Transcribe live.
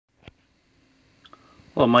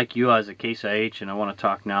Well, Mike UI is a Case IH, and I want to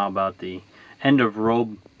talk now about the end of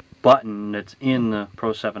row button that's in the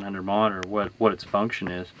Pro 700 monitor, what its function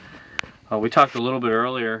is. We talked a little bit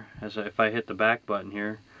earlier, if I hit the back button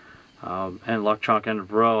here, and electronic end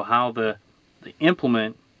of row, how the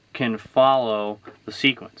implement can follow the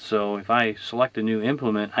sequence. So if I select a new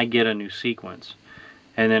implement, I get a new sequence.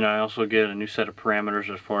 And then I also get a new set of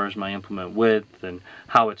parameters as far as my implement width and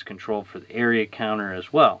how it's controlled for the area counter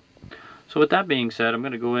as well. So with that being said, I'm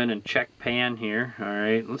going to go in and check pan here.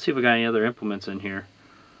 Alright, let's see if we got any other implements in here.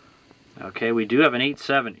 Okay, we do have an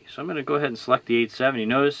 870. So I'm going to go ahead and select the 870.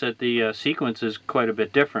 Notice that the sequence is quite a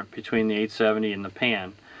bit different between the 870 and the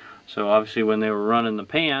pan. So obviously when they were running the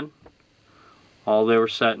pan, all they were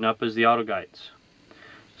setting up is the auto guidance.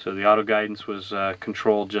 So the auto guidance was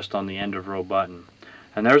controlled just on the end of row button.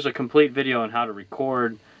 And there's a complete video on how to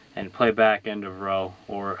record and play back end of row,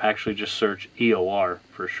 or actually just search EOR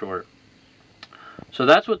for short. So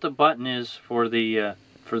that's what the button is for the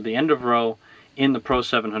end of row in the Pro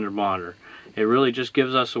 700 monitor. It really just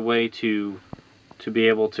gives us a way to be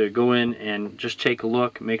able to go in and just take a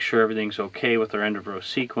look, make sure everything's okay with our end of row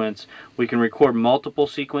sequence. We can record multiple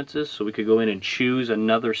sequences, so we could go in and choose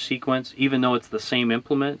another sequence even though it's the same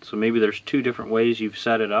implement. So maybe there's two different ways you've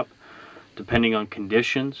set it up depending on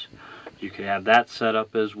conditions. You could have that set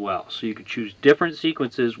up as well, so you could choose different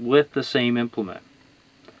sequences with the same implement.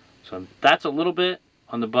 So that's a little bit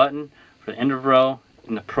on the button for the end of row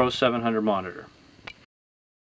in the Pro 700 monitor.